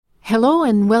Hello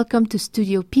and welcome to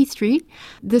Studio P3.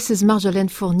 This is Marjolaine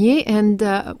Fournier and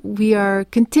we are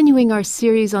continuing our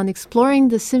series on exploring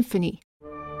the symphony.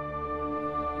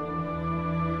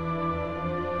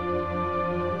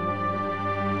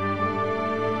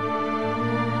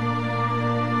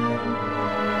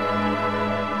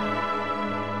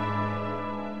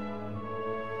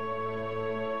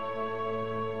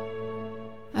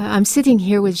 I'm sitting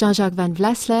here with Jean-Jacques van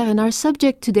Vlasselaer, and our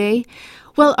subject today,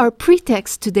 well, our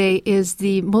pretext today is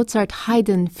the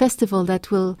Mozart-Haydn Festival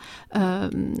that will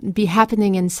be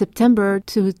happening in September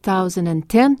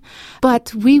 2010.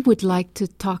 But we would like to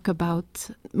talk about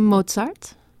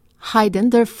Mozart,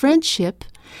 Haydn, their friendship,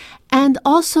 and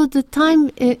also the time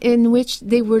in which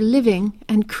they were living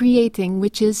and creating,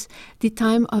 which is the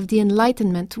time of the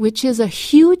Enlightenment, which is a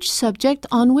huge subject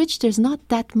on which there's not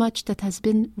that much that has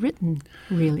been written,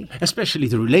 really. Especially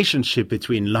the relationship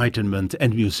between Enlightenment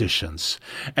and musicians.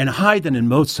 And Haydn and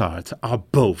Mozart are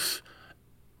both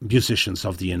musicians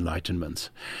of the Enlightenment.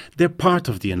 They're part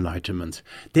of the Enlightenment.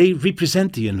 They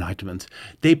represent the Enlightenment.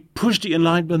 They push the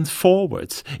Enlightenment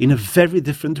forward in a very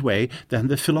different way than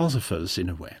the philosophers, in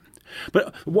a way.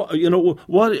 But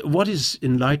what is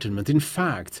Enlightenment? In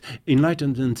fact,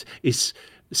 Enlightenment is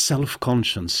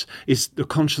self-conscious, is the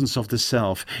conscience of the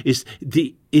self, is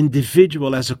the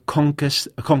individual as a conquest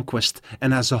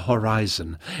and as a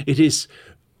horizon. It is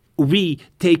we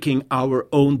taking our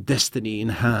own destiny in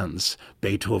hands.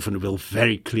 Beethoven will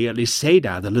very clearly say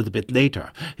that a little bit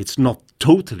later. It's not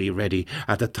totally ready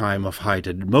at the time of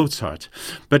Haydn and Mozart,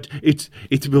 but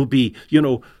it will be,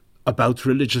 about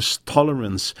religious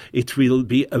tolerance. It will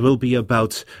be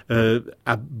about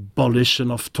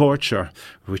abolition of torture,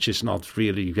 which is not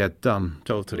really yet done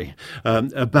totally.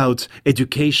 About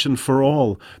education for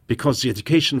all, because the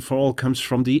education for all comes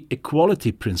from the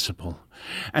equality principle.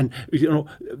 And,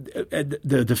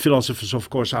 the philosophers,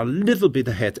 of course, are a little bit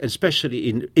ahead, especially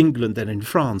in England and in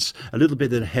France, a little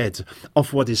bit ahead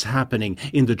of what is happening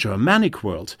in the Germanic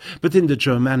world. But in the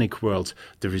Germanic world,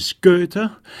 there is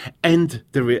Goethe and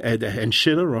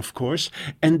Schiller, of course,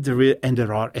 and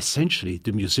there are essentially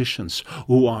the musicians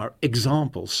who are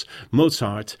examples.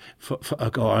 Mozart,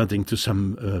 according to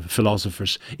some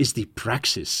philosophers, is the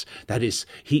praxis. That is,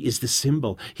 he is the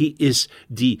symbol. He is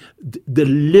the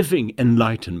living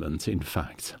Enlightenment, in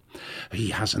fact.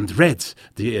 He hasn't read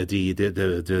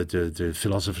the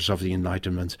philosophers of the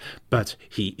Enlightenment, but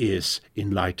he is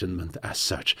Enlightenment as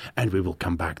such, and we will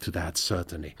come back to that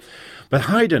certainly. But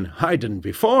Haydn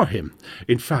before him,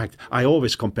 in fact, I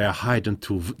always compare Haydn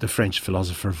to the French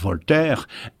philosopher Voltaire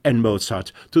and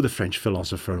Mozart to the French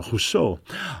philosopher Rousseau.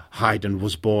 Haydn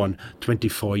was born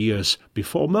 24 years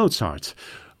before Mozart.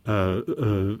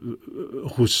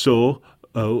 Rousseau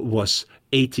was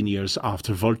 18 years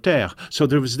after Voltaire. So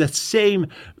there was that same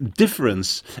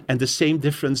difference, and the same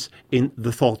difference in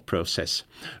the thought process.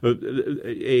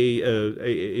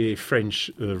 A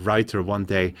French writer one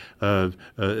day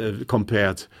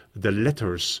compared the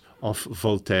letters of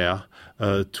Voltaire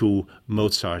to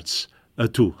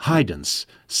Haydn's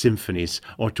symphonies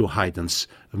or to Haydn's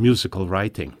musical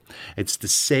writing. It's the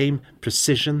same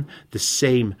precision, the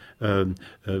same,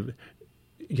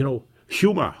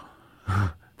 humor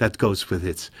that goes with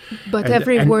it. But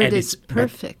every word is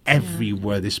perfect. Every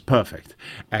word is perfect.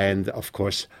 And of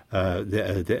course,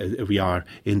 we are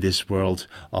in this world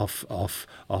of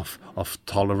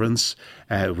tolerance,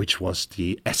 which was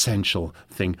the essential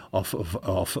thing of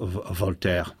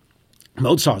Voltaire.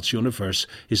 Mozart's universe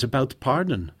is about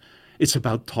pardon. It's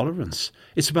about tolerance.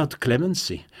 It's about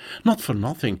clemency. Not for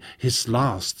nothing, his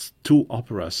last two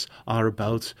operas are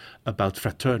about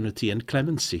fraternity and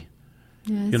clemency.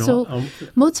 Yeah,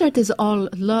 Mozart is all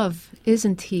love,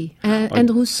 isn't he? And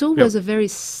Rousseau was a very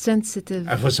sensitive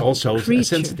I was also creature.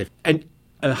 Sensitive. And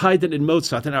Haydn and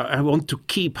Mozart, and I want to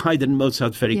keep Haydn and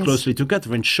Mozart very closely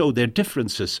together and show their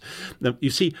differences. Now, you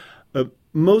see,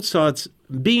 Mozart,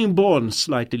 being born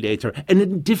slightly later, and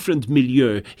in a different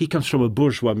milieu. He comes from a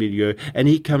bourgeois milieu, and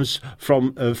he comes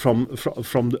from a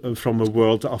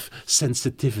world of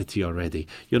sensitivity already.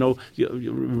 You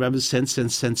remember sense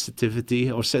and sensitivity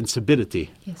or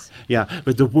sensibility? Yes. Yeah,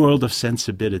 but the world of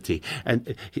sensibility,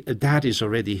 and that is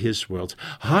already his world.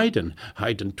 Haydn,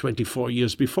 24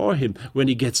 years before him, when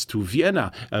he gets to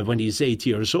Vienna, when he's 8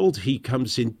 years old, he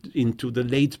comes into the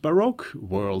late Baroque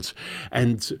world,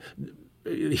 and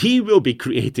he will be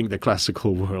creating the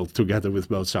classical world together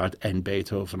with Mozart and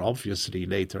Beethoven, obviously,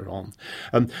 later on.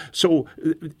 So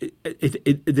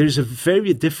there's a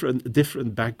very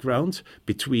different background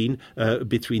between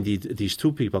these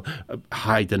two people.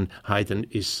 Haydn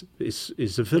is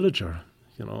a villager,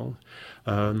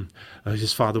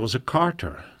 His father was a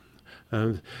carter.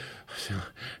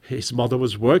 His mother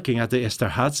was working at the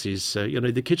Esterházys,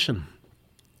 in the kitchen.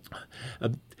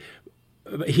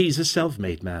 He's a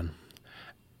self-made man.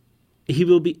 He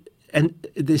will be, and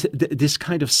this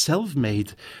kind of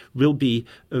self-made will be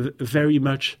very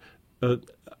much a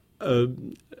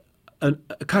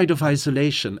kind of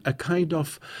isolation, a kind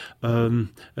of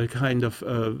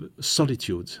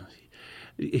solitude.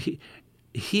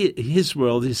 His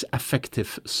world is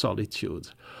affective solitude.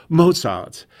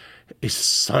 Mozart is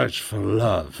search for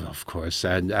love, of course,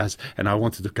 and I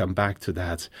wanted to come back to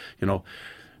that.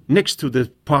 Next to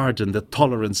the pardon, the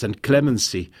tolerance, and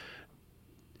clemency,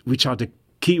 which are the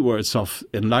key words of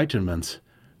enlightenment,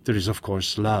 there is, of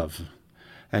course, love.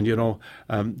 And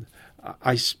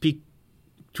I speak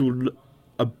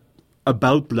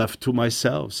about love to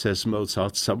myself, says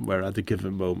Mozart somewhere at a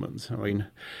given moment.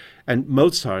 And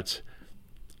Mozart,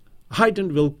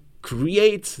 Haydn will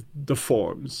create the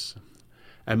forms,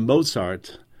 and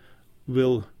Mozart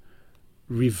will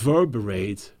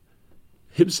reverberate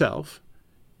himself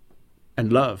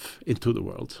and love into the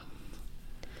world.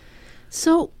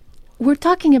 So we're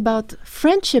talking about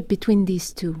friendship between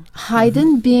these two.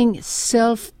 Haydn being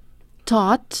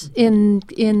self-taught in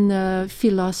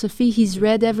philosophy. He's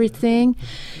read everything.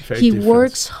 He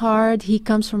works hard. He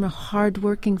comes from a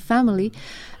hard-working family.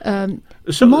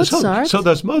 Mozart. So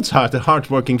does Mozart, a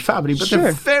hard-working family, but sure,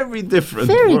 they're very different.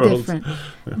 Very worlds. different.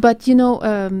 But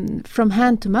from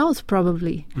hand to mouth,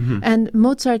 probably. Mm-hmm. And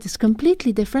Mozart is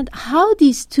completely different. How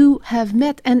these two have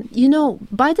met, and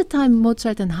by the time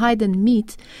Mozart and Haydn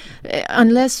meet,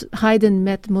 unless Haydn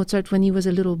met Mozart when he was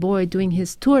a little boy doing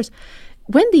his tours,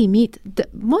 when they meet,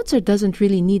 Mozart doesn't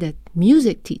really need a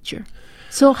music teacher.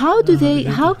 So how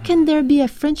can there be a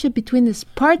friendship between this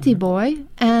party boy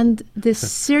and this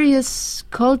serious,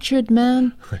 cultured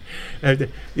man?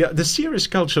 The serious,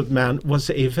 cultured man was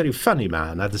a very funny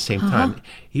man at the same time.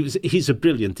 He's a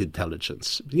brilliant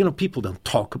intelligence. People don't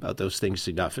talk about those things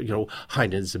enough.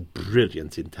 Haydn is a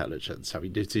brilliant intelligence.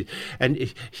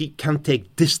 And he can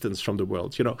take distance from the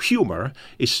world. Humor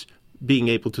is being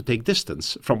able to take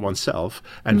distance from oneself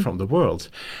and from the world,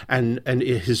 and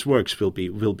his works will be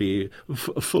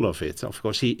full of it. Of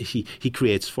course, he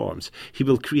creates forms. He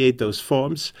will create those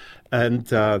forms,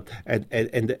 and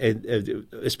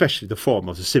especially the form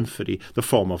of the symphony, the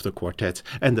form of the quartet,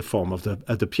 and the form of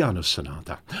the piano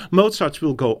sonata. Mozart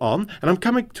will go on, and I'm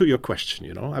coming to your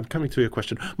question.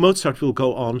 Mozart will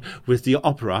go on with the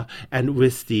opera and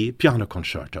with the piano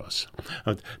concertos.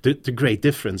 The great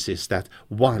difference is that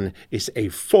one is a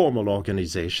formal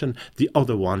organization, the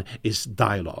other one is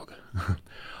dialogue.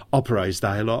 Opera is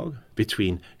dialogue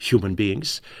between human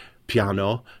beings.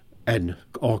 Piano and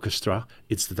orchestra,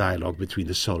 it's the dialogue between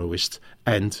the soloist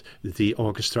and the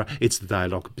orchestra. It's the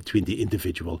dialogue between the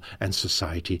individual and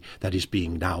society that is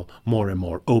being now more and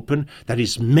more open, that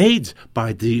is made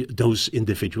by those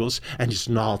individuals, and is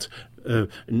not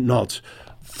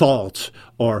thought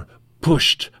or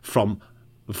pushed from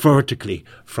vertically,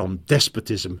 from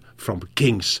despotism, from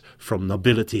kings, from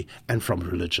nobility, and from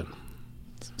religion.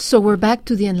 So we're back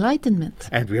to the Enlightenment.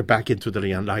 And we're back into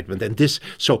the Enlightenment. And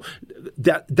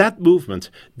that movement,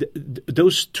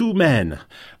 those two men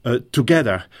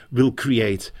together will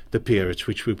create the period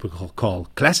which we will call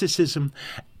classicism,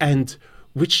 and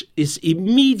which is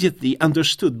immediately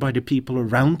understood by the people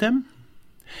around them,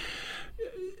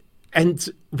 and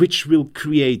which will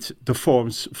create the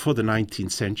forms for the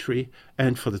 19th century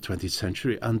and for the 20th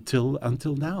century until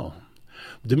now.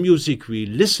 The music we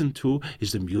listen to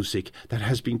is the music that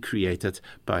has been created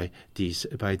by these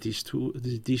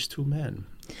two men,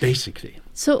 basically.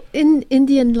 So in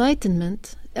the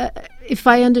Enlightenment, if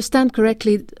I understand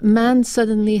correctly, man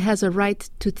suddenly has a right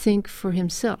to think for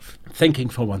himself. Thinking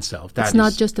for oneself. It's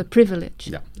not just a privilege.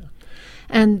 Yeah.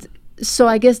 And so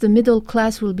I guess the middle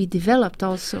class will be developed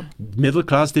also. Middle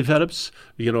class develops.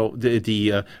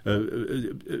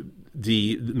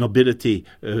 The nobility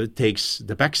takes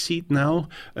the back seat now.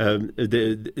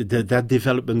 That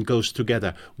development goes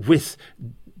together with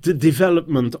the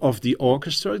development of the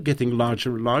orchestra getting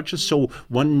larger and larger, so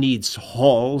one needs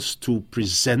halls to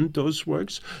present those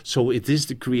works. So it is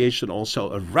the creation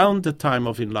also around the time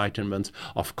of Enlightenment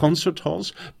of concert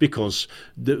halls, because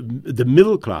the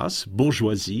middle class,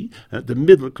 bourgeoisie, the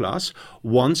middle class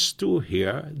wants to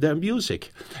hear their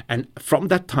music. And from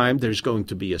that time there's going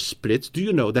to be a split. Do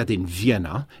you know that in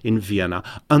Vienna,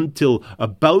 until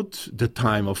about the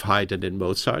time of Haydn and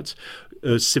Mozart,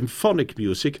 symphonic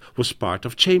music was part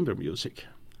of chamber music.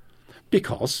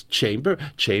 Because chamber,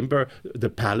 the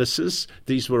palaces,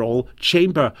 these were all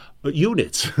chamber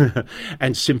units.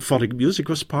 And symphonic music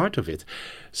was part of it.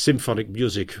 Symphonic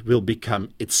music will become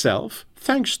itself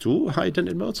thanks to Haydn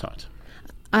and Mozart.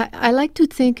 I like to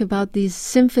think about these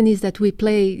symphonies that we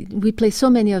play. We play so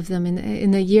many of them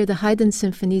in a year, the Haydn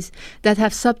symphonies that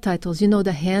have subtitles. You know,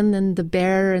 the hen and the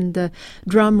bear and the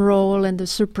drum roll and the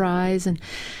surprise. And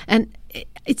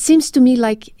it seems to me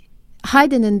like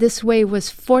Haydn in this way was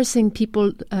forcing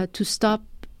people to stop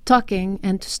talking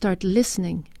and to start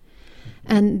listening.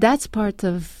 And that's part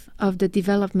of the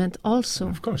development also.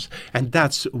 Of course. And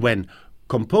that's when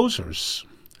composers,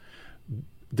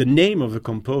 the name of a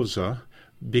composer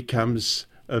becomes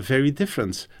very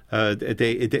different.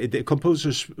 The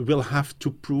composers will have to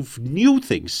prove new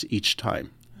things each time.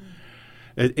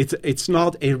 It's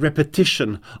not a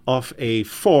repetition of a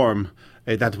form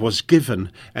that was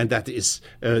given and that is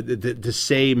the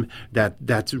same,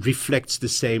 that reflects the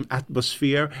same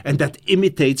atmosphere and that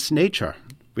imitates nature,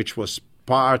 which was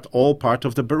all part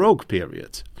of the Baroque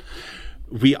period.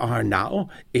 We are now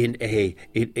in a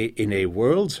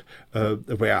world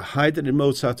where Haydn and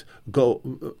Mozart go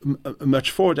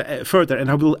much further,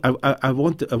 and I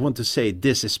want to say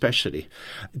this especially.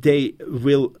 They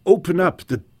will open up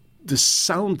the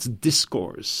sound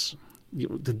discourse,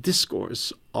 the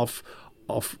discourse of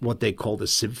what they call a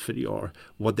symphony or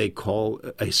what they call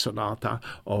a sonata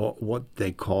or what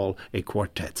they call a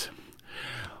quartet.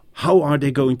 How are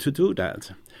they going to do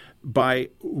that? By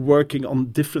working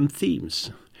on different themes.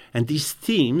 And these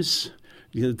themes,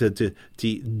 the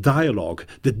dialogue,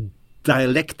 the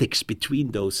dialectics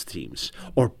between those themes,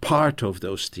 or part of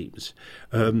those themes,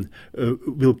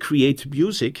 will create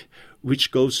music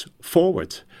which goes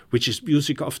forward, which is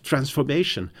music of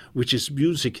transformation, which is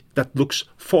music that looks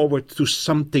forward to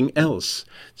something else.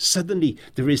 Suddenly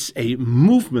there is a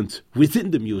movement within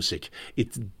the music.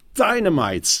 It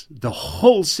dynamites the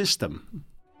whole system.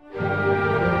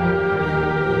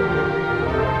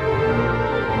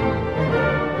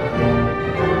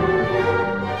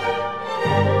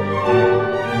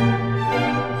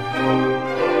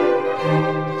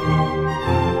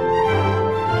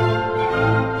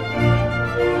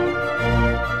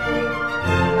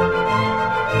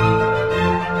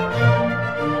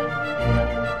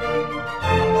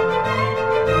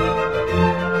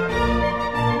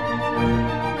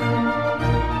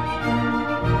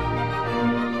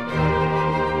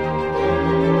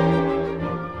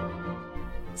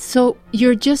 So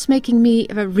you're just making me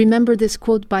remember this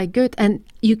quote by Goethe, and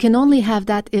you can only have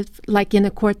that if, like in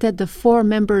a quartet, the four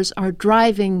members are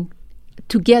driving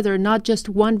together, not just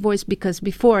one voice, because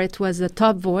before it was the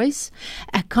top voice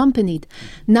accompanied.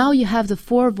 Now you have the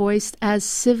four voiced as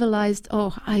civilized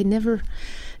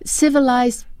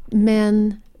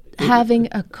men having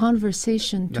a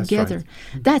conversation together.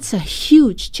 Right. That's a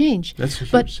huge change. That's a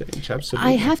huge change,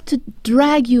 absolutely. I have to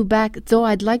drag you back, though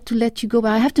I'd like to let you go,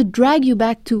 but I have to drag you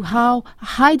back to how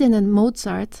Haydn and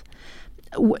Mozart,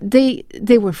 they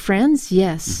were friends,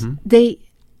 yes. Mm-hmm.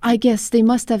 I guess they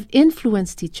must have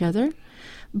influenced each other,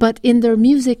 but in their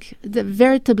music,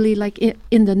 veritably like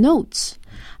in the notes.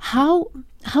 How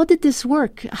did this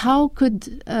work? How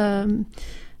could Haydn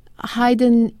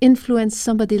influence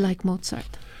somebody like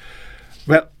Mozart?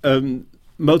 Well,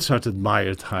 Mozart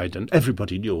admired Haydn.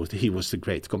 Everybody knew that he was the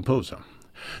great composer.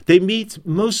 They meet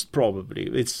most probably,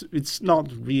 it's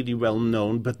not really well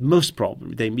known, but most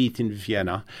probably they meet in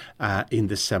Vienna in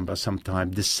December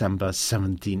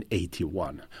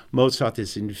 1781. Mozart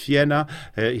is in Vienna.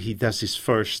 He does his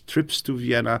first trips to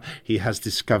Vienna. He has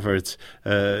discovered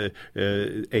a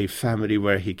family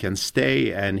where he can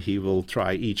stay, and he will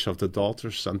try each of the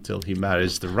daughters until he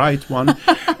marries the right one.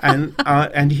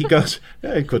 and he goes,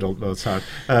 good old Mozart.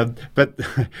 But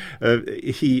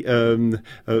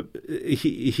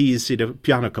he is in a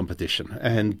piano competition,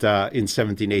 and in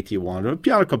 1781, a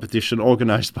piano competition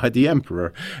organized by the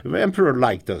emperor. The emperor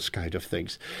liked those kind of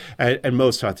things, and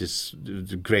Mozart is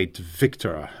the great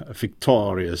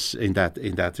victorious in that.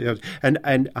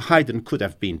 And Haydn could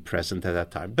have been present at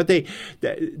that time, but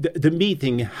the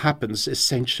meeting happens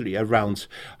essentially around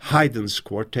Haydn's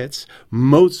quartets,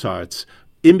 Mozart's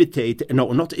taking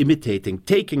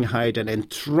Haydn and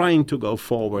trying to go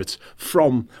forward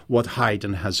from what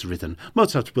Haydn has written.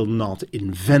 Mozart will not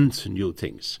invent new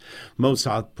things.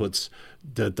 Mozart puts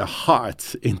the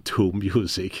heart into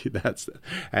music.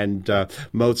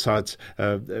 Mozart,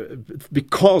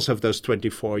 because of those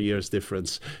 24 years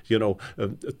difference,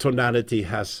 tonality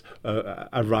has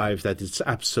arrived at its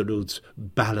absolute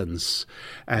balance,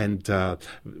 and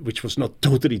which was not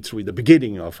totally true in the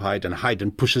beginning of Haydn. Haydn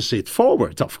pushes it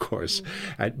forward, of course,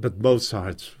 but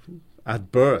Mozart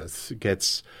at birth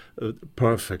gets the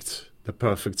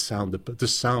perfect sound, the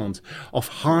sound of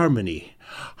harmony,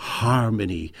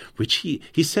 which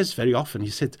he says very often. He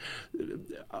said,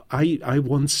 I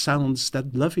want sounds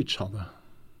that love each other.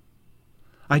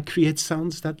 I create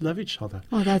sounds that love each other.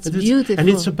 Oh, that's beautiful. And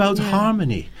it's about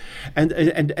harmony.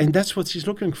 And that's what he's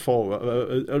looking for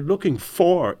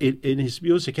in his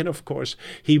music. And of course,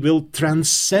 he will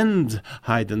transcend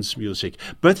Haydn's music.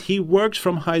 But he works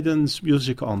from Haydn's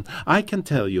music on. I can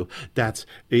tell you that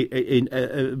in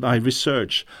my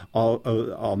research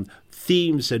on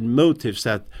themes and motives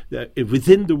that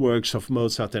within the works of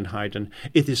Mozart and Haydn,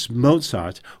 it is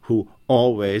Mozart who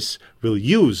always will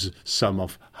use some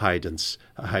of Haydn's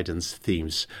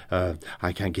themes.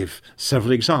 I can give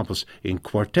several examples in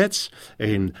quartets,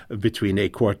 between a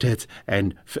quartet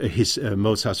and his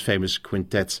Mozart's famous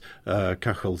quintet,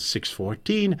 Kachel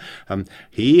 614.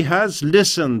 He has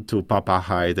listened to Papa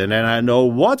Haydn, and I know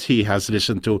what he has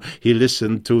listened to. He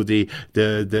listened to the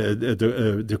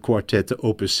quartet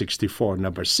Opus 64,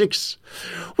 number 6,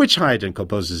 which Haydn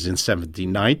composes in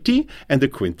 1790, and the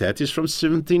quintet is from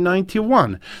 1791.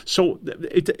 So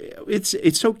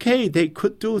it's okay. They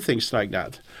could do things like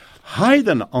that.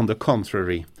 Haydn, on the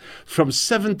contrary, from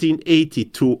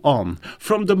 1782 on,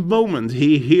 from the moment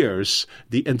he hears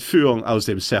the Entführung aus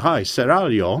dem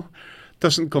Seraglio,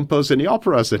 doesn't compose any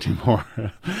operas anymore.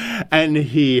 And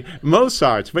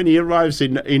Mozart, when he arrives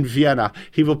in Vienna,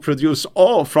 he will produce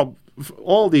all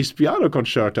these piano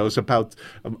concertos, about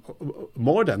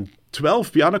more than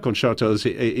 12 piano concertos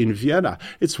in Vienna.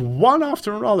 It's one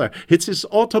after another. It's his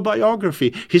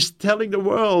autobiography. He's telling the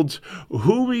world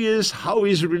who he is, how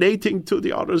he's relating to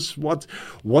the others, what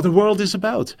the world is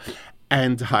about.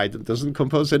 And Haydn doesn't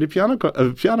compose any piano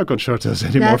concertos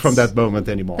anymore from that moment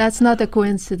anymore. That's not a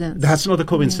coincidence. That's not a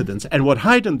coincidence. Yeah. And what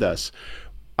Haydn does,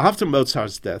 after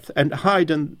Mozart's death, and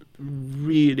Haydn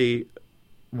really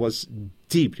was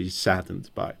deeply saddened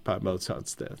by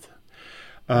Mozart's death.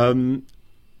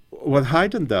 What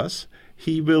Haydn does,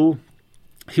 he will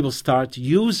start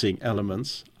using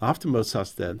elements after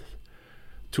Mozart's death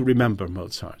to remember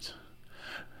Mozart.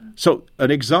 So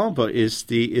an example is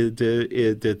the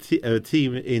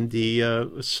theme in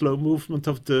the slow movement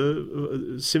of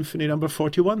the Symphony number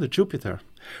 41, the Jupiter,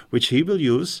 which he will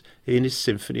use in his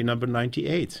Symphony number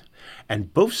 98.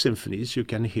 And both symphonies you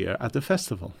can hear at the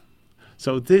festival.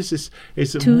 So this is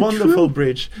a wonderful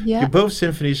bridge. Yeah. Both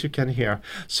symphonies you can hear.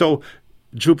 So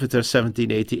Jupiter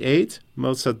 1788,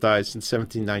 Mozart dies in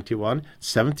 1791.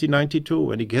 1792,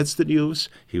 when he gets the news,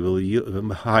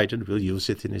 Haydn will use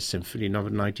it in his Symphony number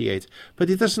 98. But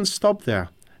it doesn't stop there.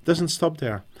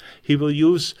 He will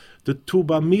use the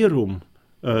Tuba Mirum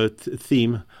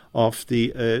theme of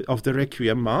the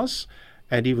Requiem Mass,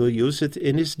 and he will use it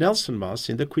in his Nelson Mass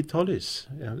in the Quitolis.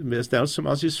 His Nelson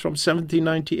Mass is from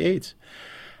 1798.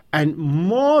 And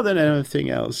more than anything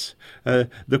else,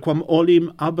 the Quam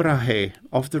Olim Abrahe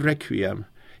of the Requiem,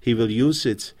 he will use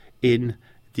it in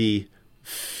the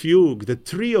fugue, the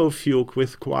trio fugue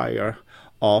with choir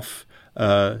of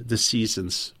the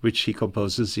Seasons, which he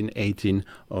composes in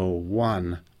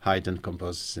 1801. Haydn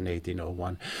composes in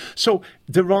 1801. So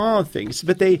there are things,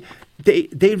 but they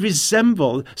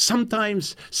resemble,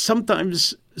 sometimes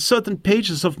certain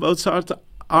pages of Mozart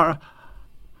are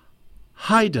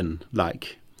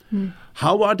Haydn-like.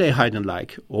 How are they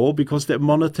Haydn-like? Or because they're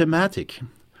monothematic,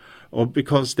 or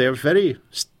because they're very,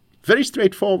 very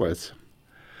straightforward,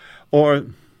 or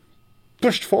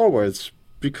pushed forwards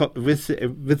because with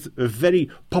a very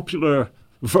popular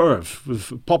verve,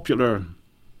 with popular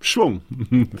schwung.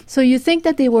 So you think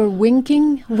that they were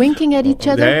winking at each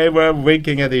other? They were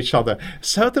winking at each other.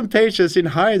 Certain pages in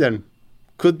Haydn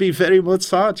could be very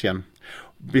Mozartian,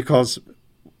 because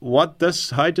what does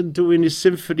Haydn do in his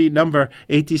Symphony number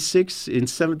 86 in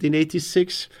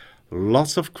 1786?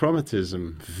 Lots of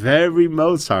chromatism, very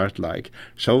Mozart-like.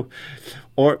 So,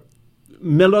 or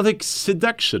melodic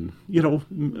seduction,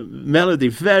 melody,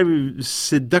 very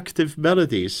seductive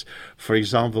melodies. For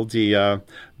example, the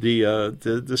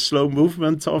slow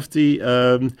movement of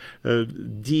the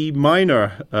D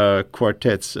minor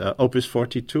quartets, Opus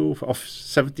 42 of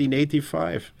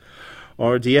 1785.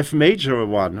 Or the F major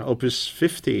one, Opus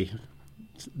 50,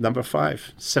 number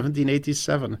 5,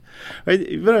 1787.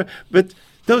 Right? But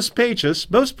those pages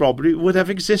most probably would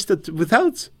have existed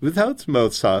without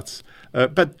Mozart.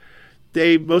 But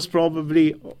they most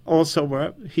probably also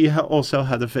were. He also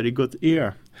had a very good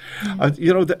ear.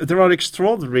 There are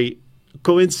extraordinary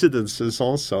coincidences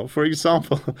also. For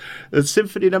example,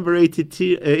 Symphony number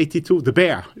 82, The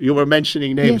Bear, you were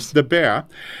mentioning names. Yes. The Bear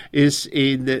is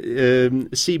in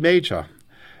C major.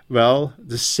 Well,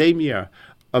 the same year,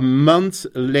 a month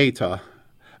later,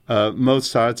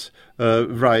 Mozart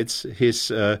writes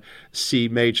his C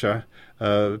major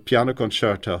piano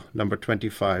concerto number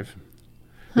 25.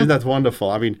 Isn't that wonderful?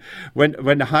 I mean,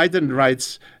 when Haydn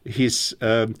writes his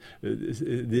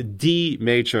the D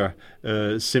major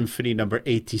symphony number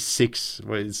 86,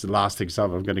 well, it's the last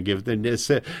example I'm going to give. Then there's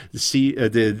the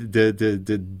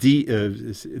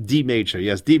D major,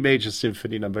 yes, D major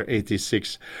symphony number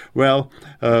 86. Well,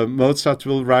 Mozart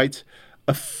will write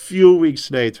a few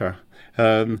weeks later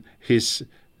his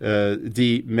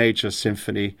D major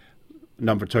symphony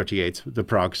number 38, the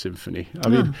Prague Symphony. I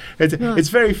mean, it's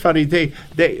very funny.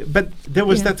 But there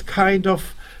was that kind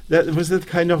of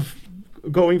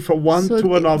going from one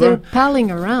to another. They're palling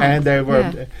around, and they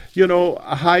were,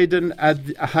 Haydn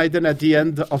at the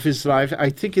end of his life.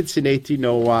 I think it's in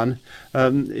 1801.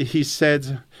 He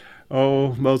said,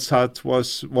 "Oh, Mozart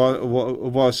was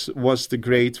the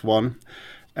great one,"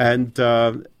 and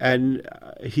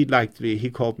he liked me. He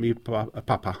called me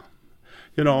Papa.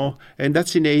 And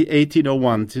that's in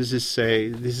 1801. This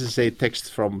is a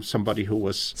text from somebody who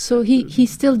was. So he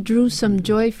still drew some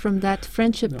joy from that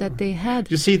friendship that they had.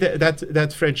 You see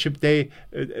that friendship. There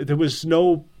was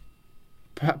no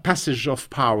passage of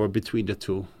power between the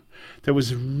two. There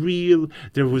was a real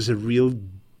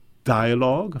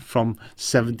dialogue from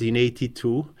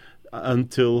 1782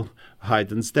 until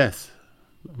Haydn's death,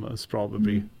 most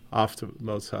probably after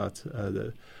Mozart.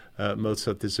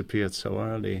 Mozart disappeared so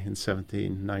early in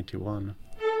 1791.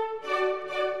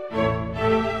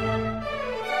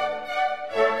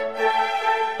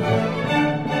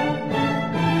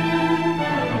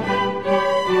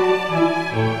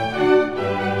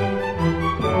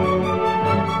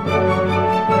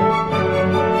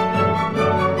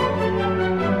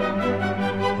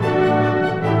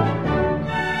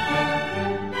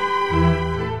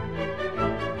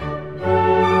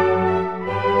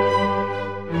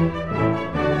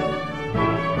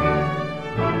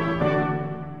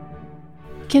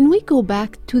 Can we go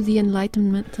back to the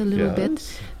Enlightenment a little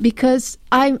bit? Because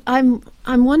I'm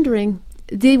wondering,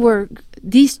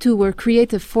 these two were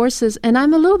creative forces, and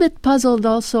I'm a little bit puzzled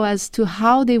also as to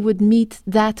how they would meet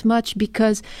that much,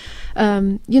 because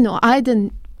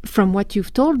Haydn, from what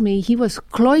you've told me, he was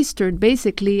cloistered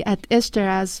basically at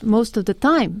Estoril most of the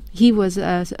time. He was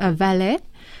a valet,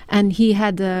 and he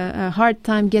had a hard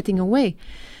time getting away.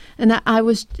 And I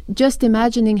was just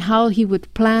imagining how he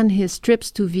would plan his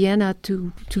trips to Vienna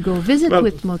to go visit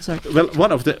with Mozart. Well,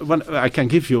 I can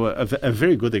give you a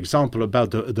very good example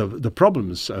about the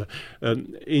problems.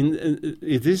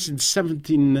 It is in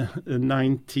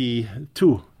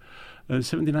 1792.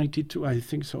 1792, I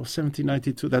think so,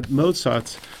 1792, that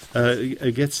Mozart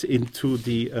gets into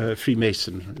the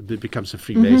Freemason, becomes a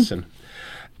Freemason.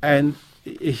 And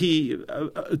he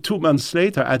 2 months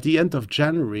later, at the end of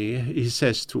January, he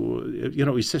says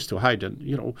to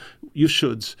Haydn, you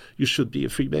should be a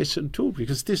Freemason too,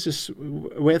 because this is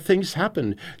where things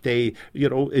happen.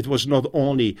 It was not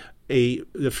only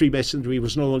the Freemasonry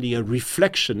was not only a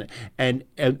reflection and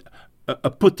a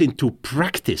put into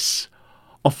practice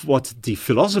of what the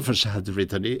philosophers had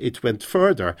written. It went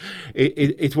further.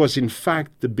 It was in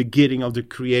fact the beginning of the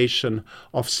creation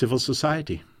of civil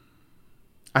society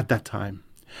at that time.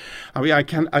 I mean, I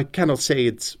cannot say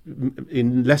it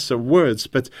in lesser words,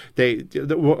 but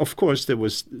of course there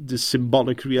was the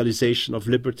symbolic realization of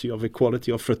liberty, of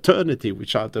equality, of fraternity,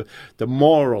 which are the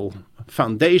moral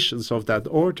foundations of that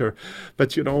order.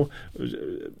 But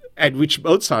and which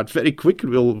Mozart very quickly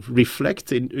will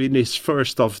reflect in his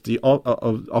first of the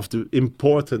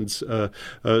important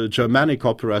Germanic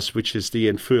operas, which is the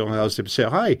Entführung aus dem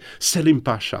Serail. Selim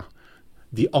Pasha,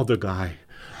 the other guy.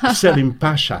 Selim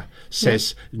Pasha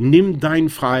says, "Nimm dein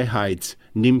Freiheit,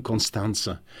 nimm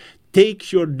Constanze."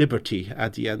 Take your liberty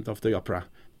at the end of the opera.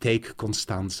 Take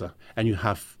Constanze. And you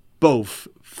have both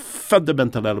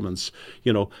fundamental elements,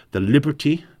 the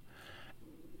liberty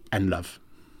and love.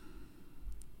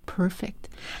 Perfect.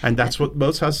 And that's what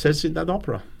Mozart says in that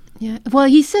opera. Yeah. Well,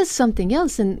 he says something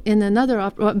else in another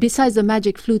opera, besides the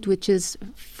magic flute, which is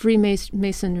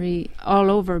Freemasonry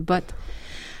all over, but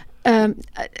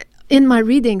in my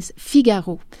readings,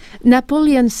 Figaro.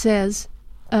 Napoleon says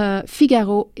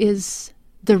Figaro is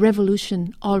the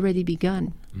revolution already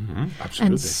begun. Absolutely.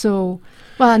 And so,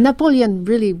 Napoleon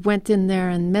really went in there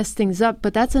and messed things up,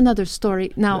 but that's another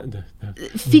story. Now,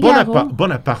 Figaro...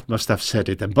 Bonaparte must have said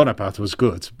it, and Bonaparte was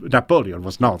good. Napoleon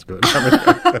was not good.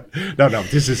 No,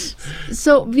 this is...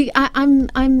 So, I'm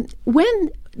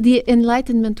when the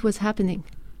Enlightenment was happening,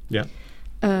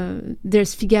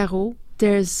 there's Figaro,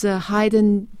 there's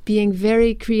Haydn being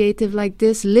very creative like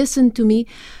this. Listen to me.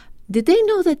 Did they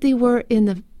know that they were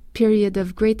in period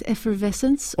of great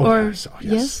effervescence?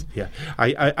 Yes. Yeah,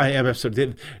 I am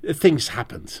absolutely. Things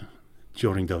happened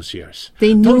during those years.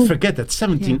 They knew. Don't forget that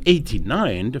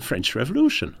 1789, the French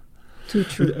Revolution. Too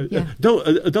true.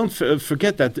 Don't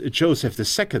forget that Joseph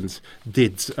II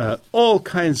did all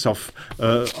kinds of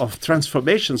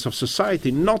transformations of society,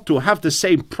 not to have the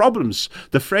same problems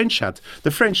the French had.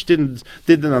 The French didn't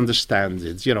understand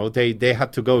it. You know, they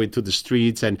had to go into the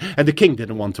streets, and the king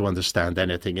didn't want to understand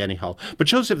anything anyhow. But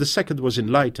Joseph II was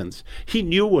enlightened. He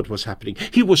knew what was happening.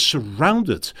 He was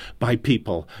surrounded by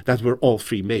people that were all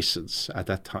Freemasons at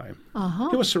that time.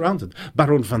 He was surrounded.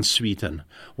 Baron van Swieten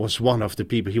was one of the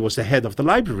people. He was the head of the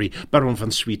library. Baron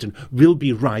van Swieten will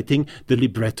be writing the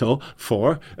libretto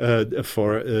for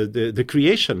the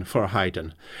creation for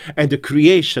Haydn. And the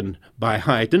creation by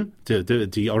Haydn,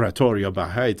 the oratorio by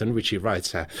Haydn, which he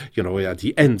writes at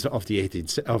the end of the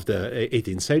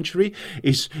 18th century,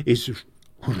 is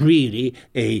really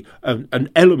an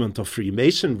element of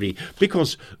Freemasonry,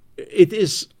 because it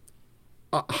is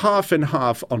half and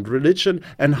half on religion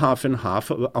and half and half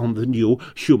on the new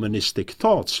humanistic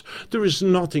thoughts. There is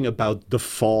nothing about the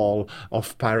fall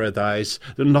of paradise,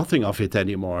 nothing of it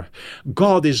anymore.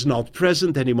 God is not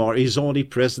present anymore. He's only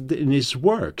present in his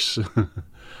works.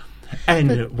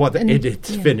 And it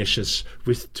finishes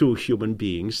with two human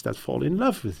beings that fall in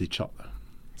love with each other.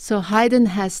 So Haydn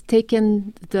has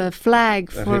taken the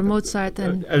flag for Mozart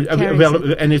and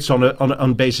and it's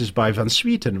on basis by Van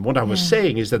Swieten. What I was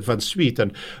saying is that Van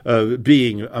Swieten,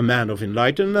 being a man of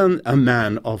enlightenment, a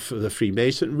man of the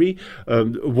Freemasonry,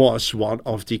 was one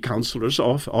of the counselors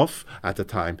of at the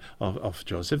time of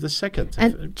Joseph II.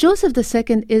 And Joseph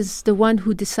II is the one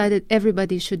who decided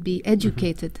everybody should be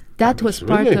educated. That was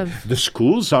part of... The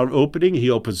schools are opening. He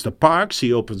opens the parks.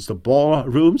 He opens the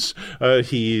ballrooms. And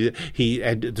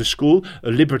the school,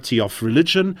 liberty of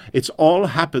religion. It all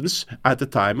happens at the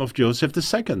time of Joseph II.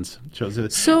 So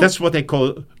that's what they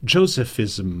call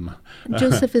Josephism.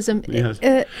 Josephism, Yes.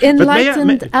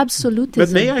 enlightened absolutism.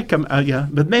 But may I come?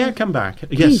 May I come back?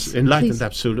 Please, yes, enlightened please.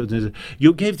 absolutism.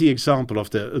 You gave the example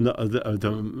of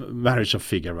the Marriage of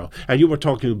Figaro, and you were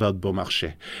talking about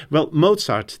Beaumarchais. Well,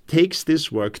 Mozart takes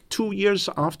this work 2 years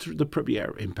after the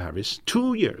premiere in Paris.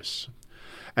 2 years,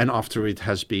 and after it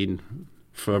has been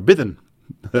forbidden.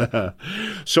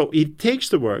 So he takes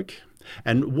the work,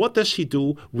 and what does he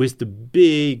do with the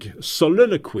big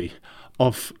soliloquy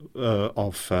of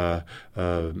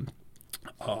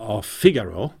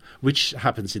Figaro, which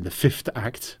happens in the 5th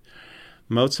act?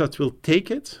 Mozart will take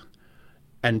it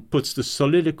and puts the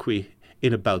soliloquy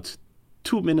in about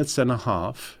 2 minutes and a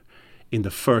half in the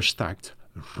 1st act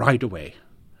right away.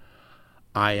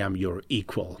 I am your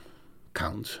equal,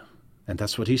 Count. And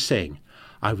that's what he's saying.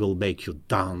 I will make you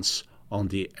dance on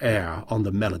the air, on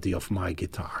the melody of my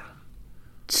guitar.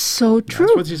 So true.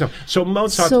 That's what he's saying. So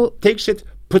Mozart takes it,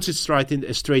 puts it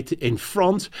straight in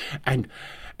front, and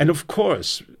of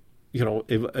course,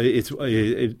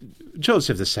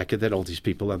 Joseph II and all these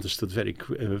people understood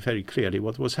very clearly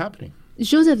what was happening.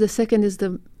 Joseph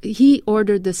II he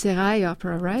ordered the Serail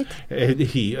opera, right?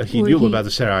 He knew about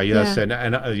the Serail,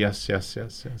 yes, yes.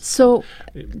 So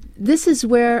this is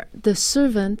where the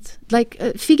servant, like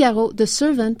Figaro, the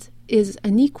servant is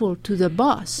an equal to the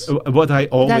boss. What I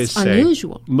always say,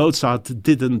 unusual. Mozart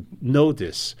didn't know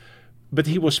this, but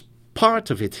he was part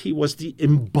of it. He was the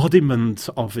embodiment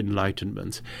of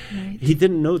enlightenment. Right. He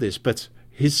didn't know this, but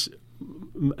his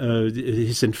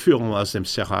Entführung aus dem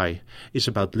Serail is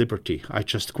about liberty. I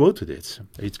just quoted it.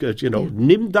 It's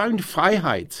nimm deine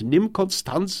Freiheit, nimm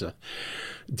Konstanze.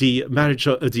 The marriage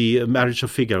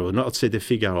of Figaro, not say the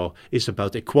Figaro, is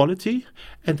about equality,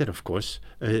 and then of course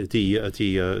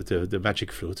the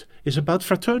Magic Flute is about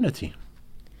fraternity.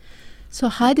 So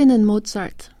Haydn and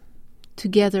Mozart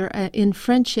together in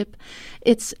friendship,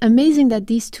 it's amazing that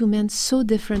these two men so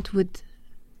different would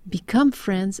become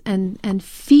friends and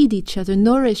feed each other,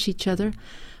 nourish each other.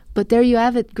 But there you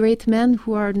have it, great men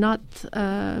who are not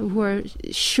who are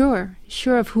sure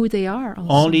of who they are. Also.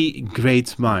 Only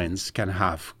great minds can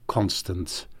have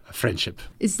constant friendship.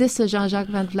 Is this a Jean-Jacques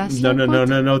van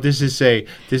Vlasselaer? No. This is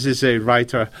a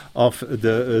writer of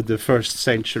the 1st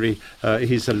century.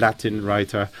 He's a Latin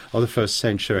writer of the 1st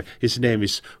century. His name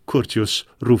is Curtius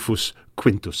Rufus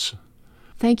Quintus.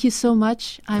 Thank you so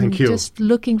much. I'm just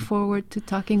looking forward to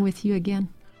talking with you again.